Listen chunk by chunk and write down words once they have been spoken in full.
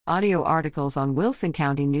Audio articles on Wilson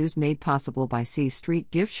County News made possible by C Street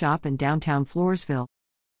Gift Shop in downtown Floresville.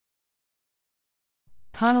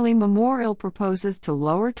 Connolly Memorial proposes to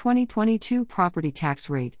lower 2022 property tax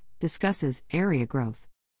rate, discusses area growth.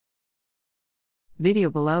 Video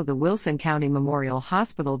below. The Wilson County Memorial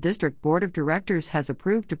Hospital District Board of Directors has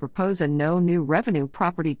approved to propose a no new revenue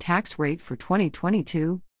property tax rate for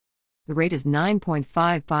 2022. The rate is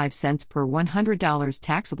 9.55 cents per $100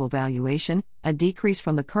 taxable valuation, a decrease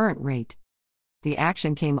from the current rate. The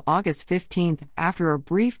action came August 15 after a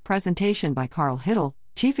brief presentation by Carl Hittle,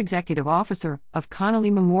 Chief Executive Officer of Connolly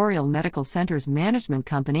Memorial Medical Center's management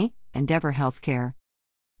company, Endeavor Healthcare.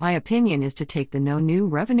 "My opinion is to take the no new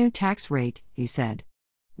revenue tax rate," he said.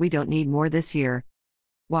 "We don't need more this year."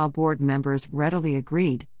 While board members readily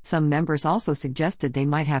agreed, some members also suggested they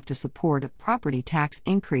might have to support a property tax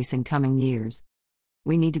increase in coming years.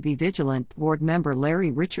 "We need to be vigilant," board member Larry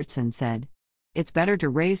Richardson said. "It's better to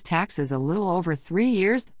raise taxes a little over 3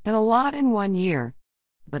 years than a lot in 1 year.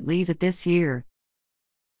 But leave it this year."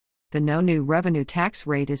 The no new revenue tax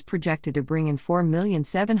rate is projected to bring in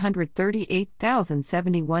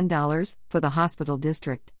 $4,738,071 for the hospital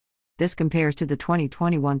district. This compares to the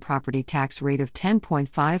 2021 property tax rate of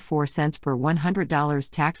 10.54 cents per $100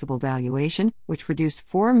 taxable valuation, which produced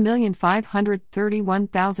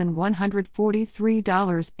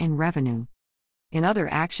 $4,531,143 in revenue. In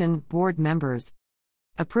other action, board members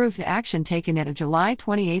approved action taken at a July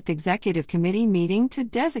 28 Executive Committee meeting to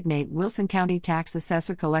designate Wilson County Tax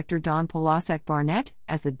Assessor Collector Don Polasek Barnett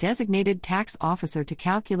as the designated tax officer to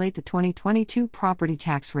calculate the 2022 property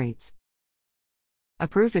tax rates.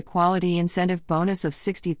 Approved a quality incentive bonus of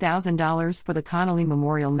 $60,000 for the Connolly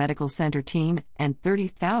Memorial Medical Center team and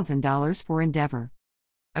 $30,000 for Endeavor.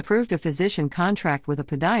 Approved a physician contract with a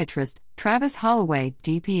podiatrist, Travis Holloway,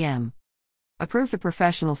 DPM. Approved a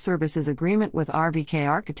professional services agreement with RVK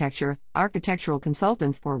Architecture, architectural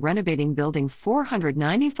consultant for renovating Building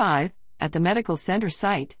 495 at the medical center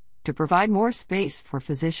site, to provide more space for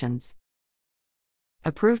physicians.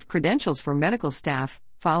 Approved credentials for medical staff,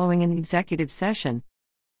 following an executive session.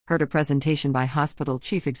 Heard a presentation by Hospital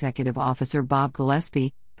Chief Executive Officer Bob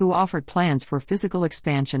Gillespie, who offered plans for physical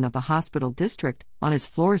expansion of the hospital district on his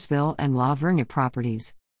Floresville and La Vernia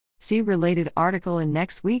properties. See related article in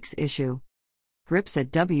next week's issue. Grips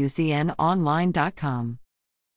at WCNonline.com.